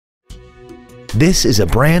This is a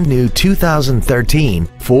brand new 2013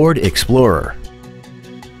 Ford Explorer.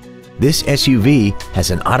 This SUV has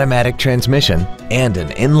an automatic transmission and an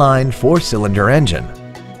inline 4-cylinder engine.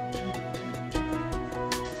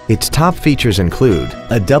 Its top features include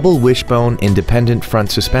a double wishbone independent front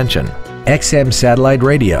suspension, XM satellite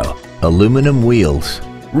radio, aluminum wheels,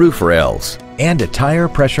 roof rails, and a tire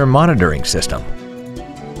pressure monitoring system.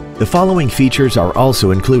 The following features are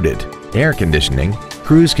also included: air conditioning,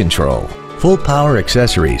 cruise control, full power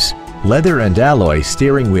accessories, leather and alloy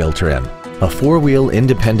steering wheel trim, a 4-wheel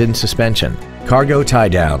independent suspension, cargo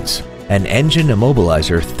tie-downs, an engine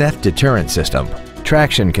immobilizer theft deterrent system,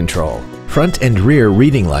 traction control, front and rear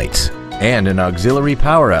reading lights, and an auxiliary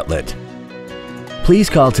power outlet. Please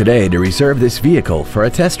call today to reserve this vehicle for a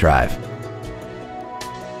test drive.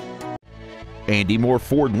 Andy Mohr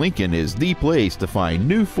Ford Lincoln is the place to find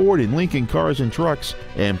new Ford and Lincoln cars and trucks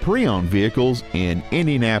and pre-owned vehicles in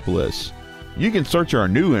Indianapolis. You can search our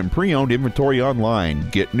new and pre-owned inventory online,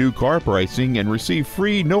 get new car pricing, and receive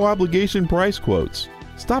free no-obligation price quotes.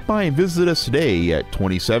 Stop by and visit us today at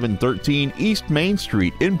 2713 East Main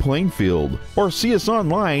Street in Plainfield, or see us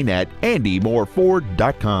online at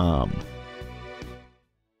andymohrford.com.